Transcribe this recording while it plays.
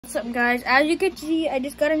What's up, guys? As you can see, I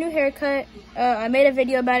just got a new haircut. I made a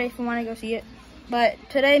video about it if you want to go see it. But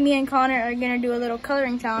today, me and Connor are going to do a little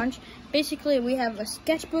coloring challenge. Basically, we have a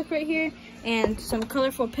sketchbook right here and some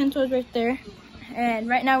colorful pencils right there. And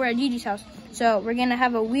right now, we're at Gigi's house. So we're going to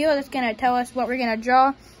have a wheel that's going to tell us what we're going to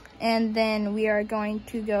draw. And then we are going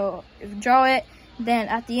to go draw it. Then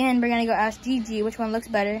at the end, we're going to go ask Gigi which one looks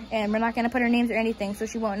better. And we're not going to put her names or anything, so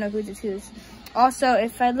she won't know whose is whose. Also,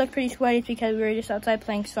 if I look pretty sweaty, it's because we were just outside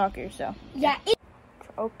playing soccer, so. Yeah.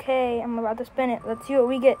 Okay, I'm about to spin it. Let's see what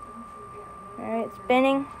we get. Alright,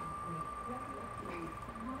 spinning.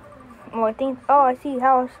 Oh, I see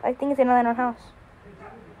house. I think it's an island on house.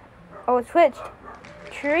 Oh, it switched.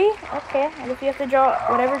 Tree? Okay, I guess we have to draw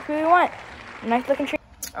whatever tree we want. Nice looking tree.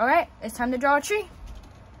 Alright, it's time to draw a tree.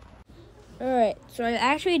 Alright, so I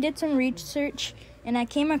actually did some research, and I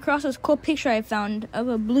came across this cool picture I found of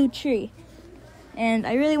a blue tree. And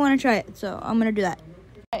I really want to try it, so I'm going to do that.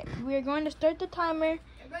 All right, we are going to start the timer.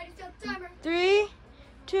 Everybody start the timer. 3,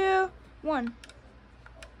 2, 1.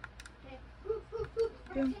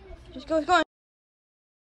 Okay. Just go, it's going.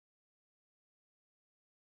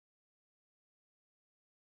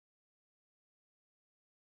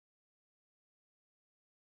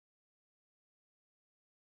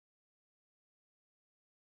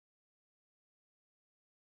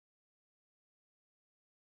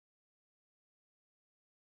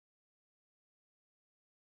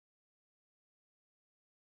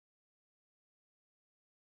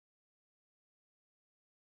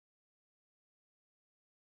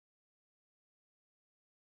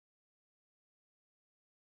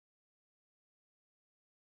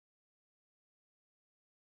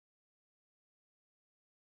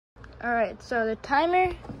 Alright, so the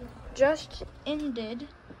timer just ended,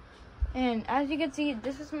 and as you can see,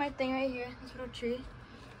 this is my thing right here, this little tree.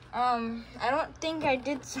 I don't think I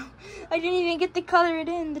did I didn't even get to color it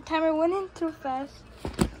in. The timer went in too fast.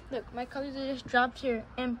 Look, my colors are just dropped here,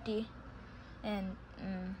 empty, and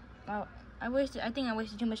I think I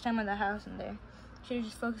wasted too much time on the house in there. Should have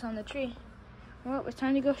just focused on the tree. Well, it's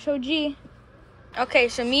time to go show G. Okay,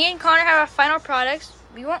 so me and Connor have our final products.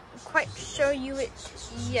 We won't quite show you it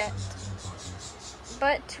yet,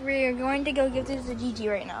 but we're going to go give this to Gigi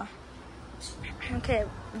right now. Okay,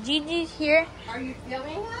 Gigi's here. Are you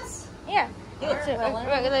filming us? Yeah.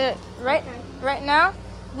 Right now,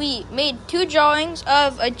 we made 2 drawings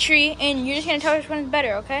of a tree, and you're just gonna tell us which one is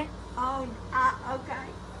better, okay? Oh, okay.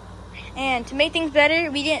 And to make things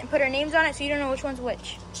better, we didn't put our names on it, so you don't know which one's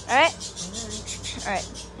which. All right? All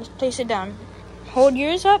right. Just place it down. Hold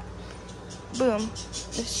yours up. Boom.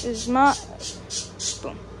 This is my.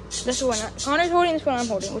 Boom. This is one. Connor's holding. This one I'm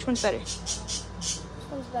holding. Which one's better?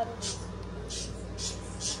 Which one's better?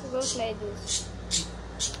 We both made this.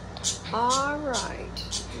 All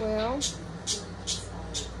right. Well,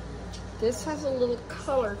 this has a little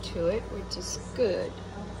color to it, which is good.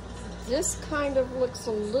 This kind of looks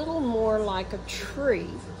a little more like a tree.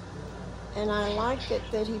 And I like it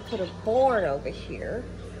that he put a barn over here.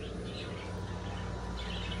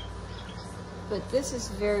 But this is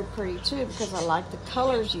very pretty too, because I like the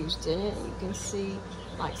colors used in it. You can see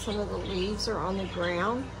like some of the leaves are on the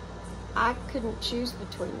ground. I couldn't choose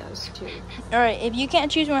between those two. All right, if you can't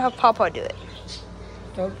choose, we'll have Papa do it.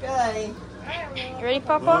 Okay. You ready,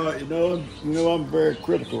 Papa? You know I'm very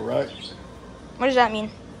critical, right? What does that mean?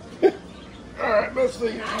 All right, let's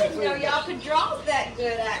see. I didn't know y'all could draw that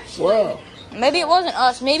good, actually. Wow. Maybe it wasn't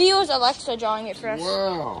us. Maybe it was Alexa drawing it for us.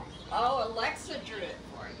 Wow. Oh, Alexa drew it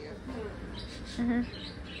for you. Mm-hmm.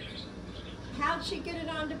 How'd she get it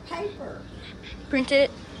onto paper? Printed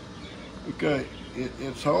it. Okay,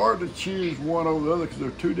 it's hard to choose one over the other because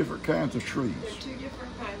they're 2 different kinds of trees. They're 2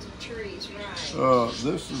 different kinds of trees, right?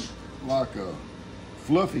 This is like a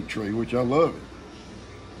fluffy tree, which I love it.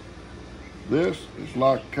 This is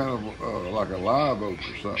like kind of like a live oak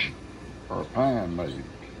or something, or a pine maybe.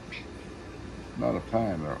 Not a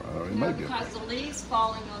pine, it may be because the leaves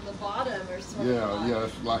falling on the bottom or something. Yeah,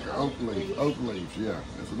 it's like an oak leaf. Oak leaves, yeah,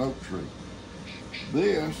 it's an oak tree.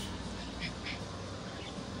 This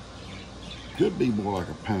could be more like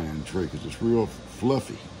a pine tree because it's real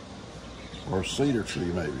fluffy, or a cedar tree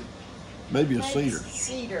maybe. Maybe a cedar.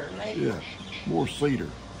 Cedar, maybe. Yeah, more cedar.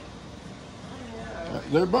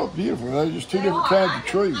 They're both beautiful. They're just 2 different kinds of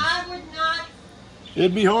trees. I would not.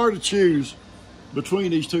 It'd be hard to choose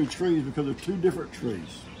between these 2 trees because they're 2 different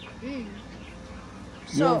trees. You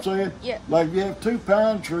know what I'm saying? Yeah. Like if you have 2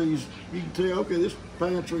 pine trees, you can tell, okay, this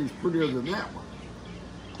pine tree is prettier than that one.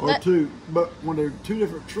 Or 2, but when they're 2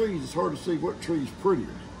 different trees, it's hard to see what tree is prettier.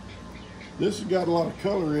 This has got a lot of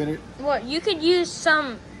color in it. Well, you could use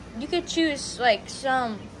some. You could choose like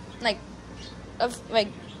some, like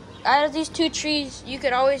out of these two trees, you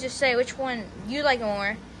could always just say which one you like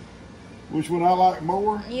more. Which one I like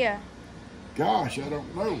more? Yeah. Gosh, I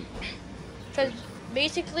don't know. Because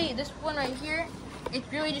basically, this one right here, it's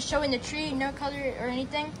really just showing the tree, no color or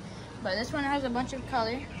anything. But this one has a bunch of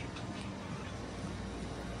color.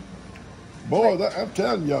 Boy, I'm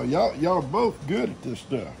telling y'all both good at this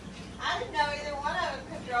stuff. I didn't know either one of them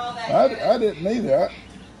could draw that I didn't either.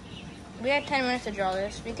 We had 10 minutes to draw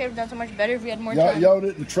this. We could have done so much better if we had more time. Y'all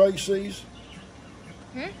didn't trace these?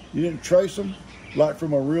 Hmm? You didn't trace them like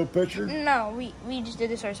from a real picture? No, we just did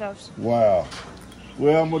this ourselves. Wow.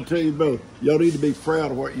 Well, I'm gonna tell you both. Y'all need to be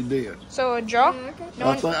proud of what you did. So a draw? I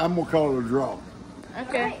think I'm gonna call it a draw.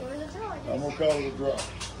 Okay. I'm gonna call it a draw.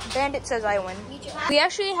 Bandit says I win. We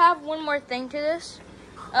actually have one more thing to this.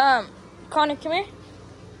 Connor, come here.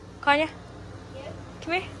 Kanya,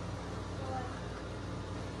 come here.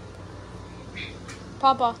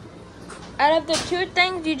 Papa, out of the two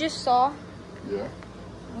things you just saw, Yeah.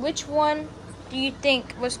 which one do you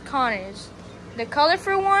think was Connor's? The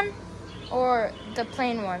colorful one or the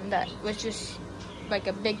plain one that was just like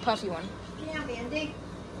a big puffy one? Yeah, Bandy.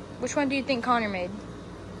 Which one do you think Connor made?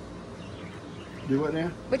 Do what now?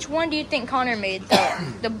 Which one do you think Connor made?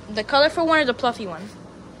 The colorful one or the fluffy one?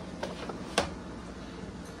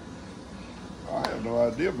 I have no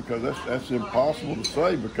idea because that's impossible to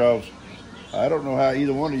say because I don't know how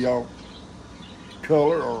either one of y'all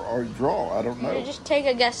color or draw. I don't know. Just take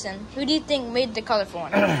a guess then. Who do you think made the colorful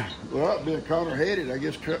one? Well, being Connor had it, I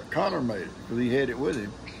guess Connor made it because he had it with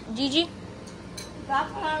him. Gigi?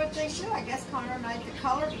 That's what I would think too. I guess Connor made the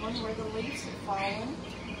colored one where the leaves had fallen.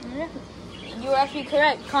 You were actually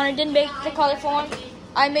correct. Connor did make the colorful one.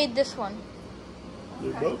 I made this one.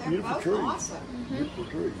 They're both beautiful trees. Awesome. Beautiful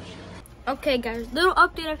trees. Okay, guys. Little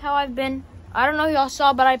update of how I've been. I don't know if y'all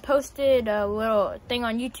saw, but I posted a little thing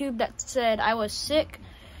on YouTube that said I was sick.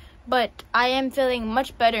 But I am feeling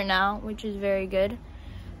much better now, which is very good.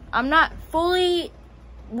 I'm not fully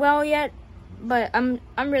well yet, but I'm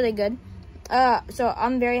really good. So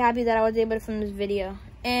I'm very happy that I was able to film this video.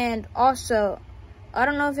 And also, I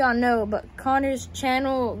don't know if y'all know, but Connor's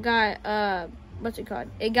channel got, what's it called?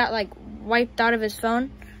 It got like wiped out of his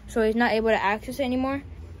phone, so he's not able to access it anymore.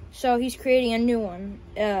 So he's creating a new one.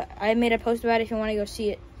 I made a post about it if you want to go see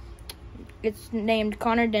it. It's named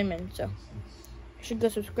Connor Denman, so you should go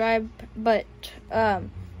subscribe. But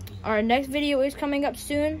our next video is coming up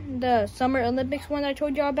soon. The Summer Olympics one that I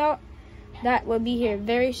told y'all about. That will be here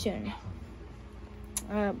very soon.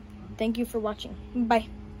 Thank you for watching. Bye.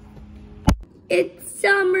 It's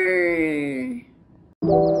summer.